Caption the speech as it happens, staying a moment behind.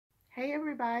Hey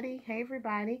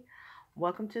everybody.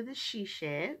 Welcome to the She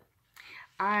Shed.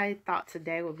 I thought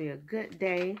today would be a good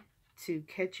day to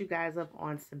catch you guys up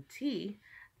on some tea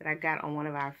that I got on one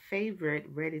of our favorite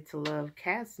Ready to Love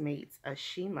castmates,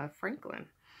 Ashima Franklin.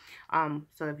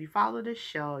 So if you follow this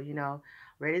show, you know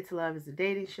Ready to Love is a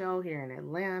dating show here in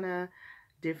Atlanta.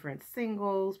 Different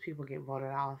singles, people get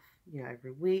voted off,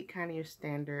 every week, kind of your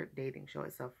standard dating show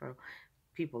itself for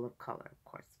people of color, of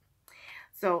course.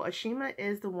 So Ashima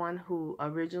is the one who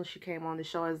originally she came on the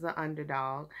show as the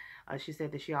underdog. She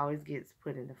said that she always gets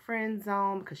put in the friend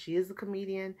zone because she is a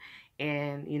comedian,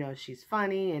 and she's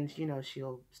funny, and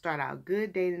she'll start out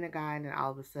good dating a guy, and then all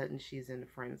of a sudden she's in the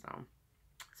friend zone.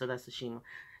 So that's Ashima.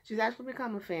 She's actually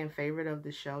become a fan favorite of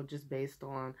the show just based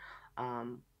on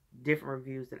um, different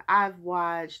reviews that I've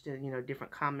watched and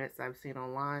different comments I've seen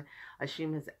online.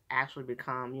 Ashima has actually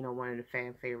become one of the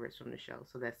fan favorites from the show,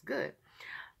 so that's good.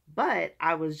 But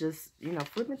I was just,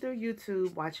 flipping through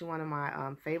YouTube, watching one of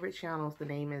my favorite channels. The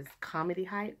name is Comedy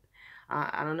Hype.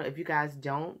 I don't know if you guys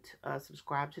don't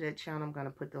subscribe to that channel. I'm going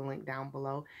to put the link down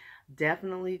below.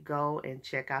 Definitely go and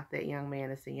check out that young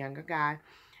man. It's a younger guy.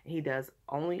 He does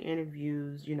only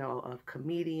interviews, of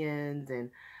comedians and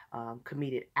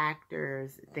comedic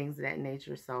actors, things of that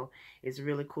nature. So it's a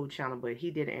really cool channel. But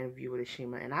he did an interview with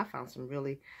Ashima, and I found some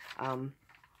really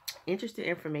interesting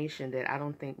information that I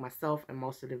don't think myself and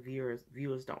most of the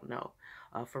viewers don't know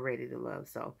for Ready to Love.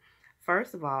 So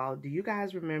first of all, do you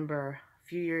guys remember a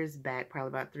few years back, probably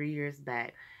about 3 years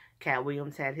back, Katt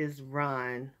Williams had his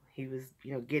run. He was,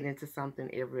 getting into something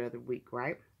every other week,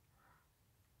 right?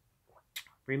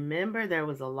 Remember there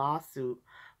was a lawsuit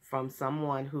from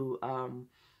someone who um,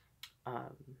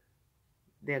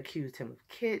 they accused him of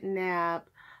kidnap,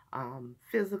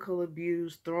 physical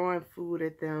abuse, throwing food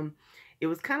at them. It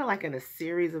was kind of like in a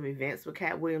series of events with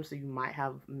Katt Williams, so you might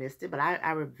have missed it, but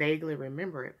I vaguely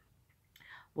remember it.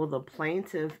 Well, the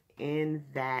plaintiff in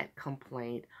that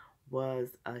complaint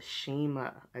was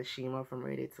Ashima from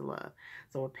Ready to Love.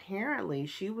 So apparently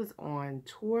she was on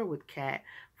tour with Katt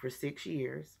for 6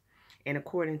 years. And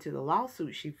according to the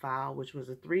lawsuit she filed, which was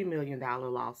a $3 million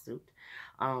lawsuit,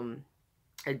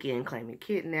 again, claiming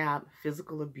kidnap,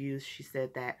 physical abuse. She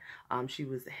said that she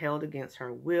was held against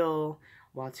her will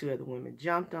while two other women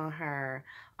jumped on her.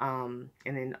 And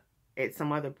then at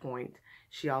some other point,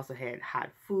 she also had hot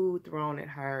food thrown at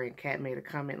her, and Katt made a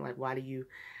comment like, why do you,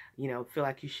 feel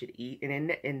like you should eat?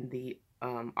 And in the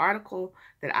article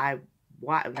that I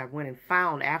went and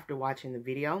found after watching the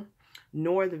video,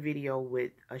 nor the video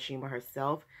with Ashima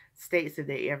herself, states that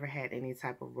they ever had any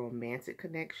type of romantic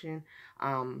connection.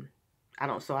 I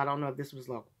don't know if this was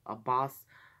like a boss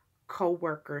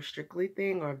co-worker strictly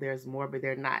thing or if there's more, but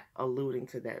they're not alluding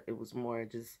to that. It was more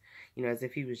just, as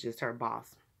if he was just her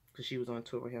boss because she was on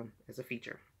tour with him as a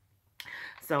feature.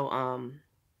 So,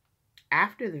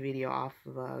 after the video off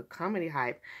of Comedy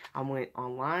Hype, I went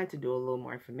online to do a little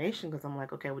more information because I'm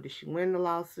like, okay, well, did she win the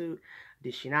lawsuit?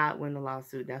 Did she not win the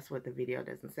lawsuit? That's what the video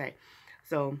doesn't say.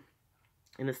 So,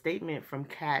 in a statement from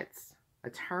Katt's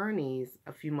attorneys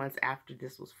a few months after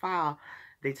this was filed,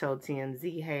 they told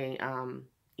TMZ, hey,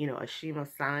 Ashima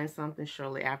signed something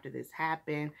shortly after this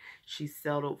happened. She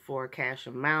settled for a cash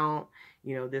amount.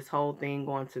 This whole thing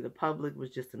going to the public was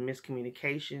just a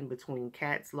miscommunication between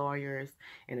Katt's lawyers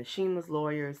and Ashima's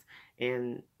lawyers,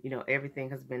 and, everything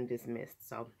has been dismissed.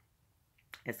 So,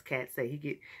 as Katt say, he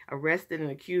get arrested and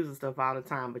accused of stuff all the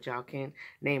time, but y'all can't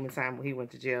name a time when he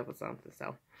went to jail or something.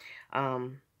 So,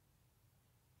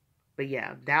 but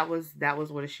yeah, that was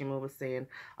what Ashima was saying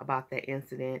about that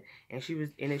incident, and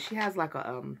she has like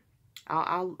a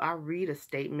I'll read a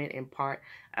statement in part.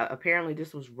 Apparently,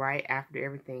 this was right after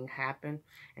everything happened,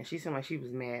 and she seemed like she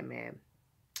was mad.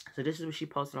 So this is what she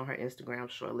posted on her Instagram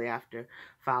shortly after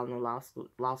filing a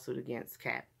lawsuit against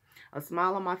Katt. A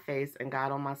smile on my face and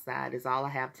God on my side is all I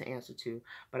have to answer to.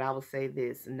 But I will say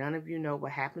this, none of you know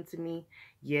what happened to me.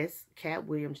 Yes, Katt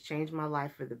Williams changed my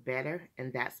life for the better,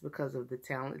 and that's because of the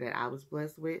talent that I was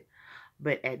blessed with.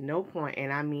 But at no point,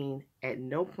 and I mean at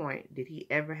no point, did he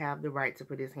ever have the right to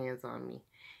put his hands on me.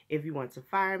 If you want to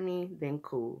fire me, then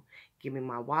cool. Give me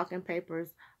my walking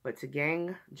papers, but to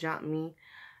gang jump me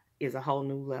is a whole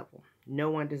new level.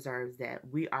 No one deserves that.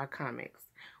 We are comics.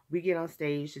 We get on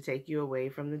stage to take you away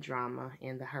from the drama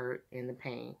and the hurt and the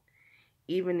pain,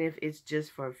 even if it's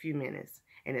just for a few minutes.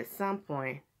 And at some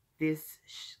point, this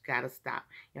gotta stop.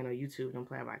 YouTube don't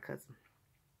play about cussing.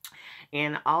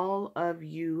 And all of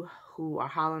you who are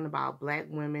hollering about black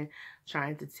women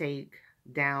trying to take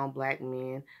down black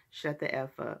men, shut the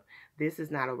F up. This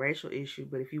is not a racial issue,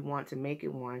 but if you want to make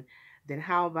it one, then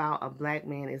how about a black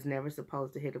man is never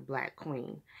supposed to hit a black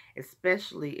queen,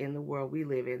 especially in the world we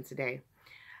live in today?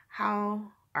 How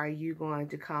are you going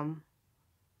to come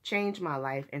change my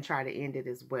life and try to end it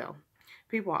as well?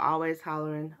 People are always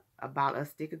hollering about us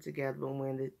sticking together, but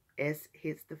when the S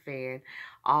hits the fan,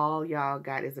 all y'all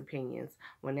got is opinions.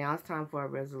 Well, now it's time for a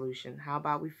resolution. How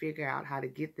about we figure out how to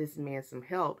get this man some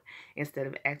help instead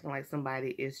of acting like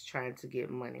somebody is trying to get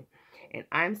money? And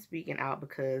I'm speaking out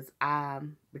because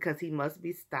he must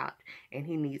be stopped and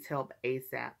he needs help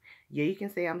ASAP. Yeah, you can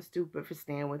say I'm stupid for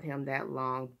staying with him that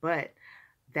long, but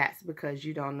that's because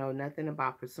you don't know nothing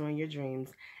about pursuing your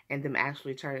dreams and them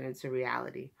actually turning into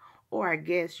reality. Or I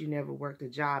guess you never worked a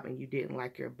job and you didn't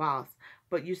like your boss,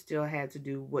 but you still had to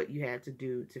do what you had to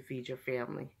do to feed your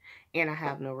family. And I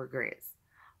have no regrets.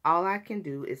 All I can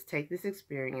do is take this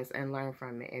experience and learn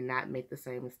from it and not make the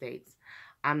same mistakes.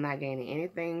 I'm not gaining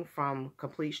anything from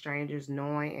complete strangers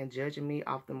knowing and judging me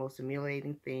off the most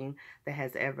humiliating thing that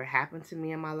has ever happened to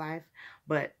me in my life.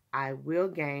 But what I will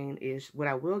gain is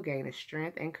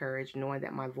strength and courage, knowing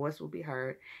that my voice will be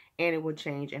heard and it will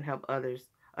change and help other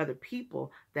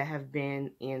people that have been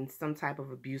in some type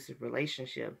of abusive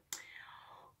relationship.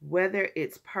 Whether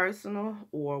it's personal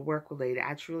or work related,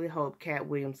 I truly hope Katt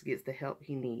Williams gets the help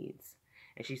he needs.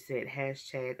 And she said,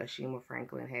 hashtag Ashima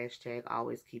Franklin, hashtag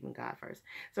always keeping God first.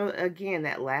 So again,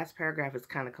 that last paragraph is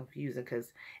kind of confusing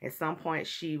because at some point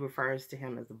she refers to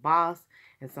him as the boss.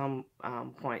 And some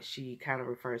point she kind of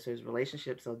refers to his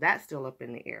relationship. So that's still up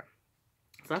in the air.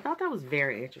 So I thought that was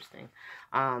very interesting.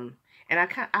 Um, and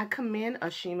I commend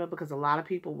Ashima because a lot of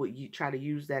people would try to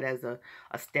use that as a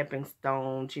stepping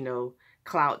stone to,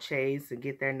 clout chase and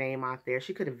get their name out there.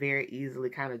 She could have very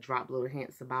easily kind of dropped little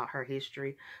hints about her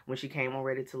history when she came on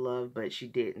Ready to Love, but she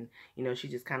didn't. She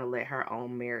just kind of let her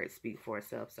own merit speak for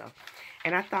herself. So,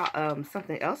 and I thought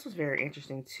something else was very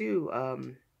interesting too.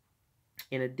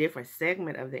 In a different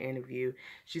segment of the interview,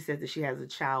 she said that she has a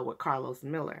child with Karlous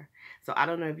Miller. So I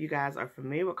don't know if you guys are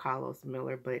familiar with Karlous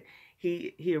Miller, but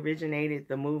he originated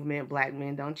the movement Black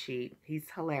Men Don't Cheat. He's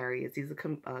hilarious. He's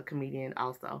a comedian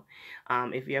also.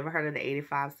 If you ever heard of the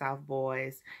 85 South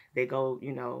Boys, they go,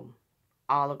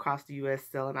 all across the U.S.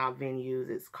 selling out venues.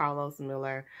 It's Karlous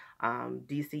Miller,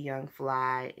 DC Young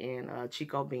Fly, and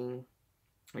Chico Bean.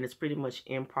 And it's pretty much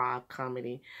improv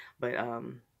comedy, but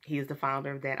he is the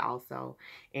founder of that also.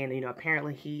 And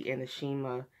apparently he and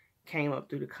Ashima came up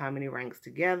through the comedy ranks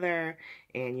together,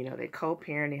 and they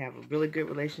co-parent. They have a really good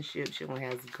relationship. She only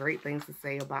has great things to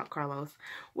say about Karlous,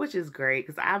 which is great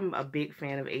because I'm a big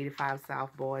fan of 85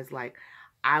 South Boys. Like,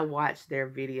 I watch their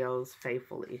videos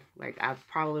faithfully. Like, I've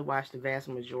probably watched the vast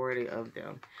majority of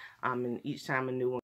them, and each time a new one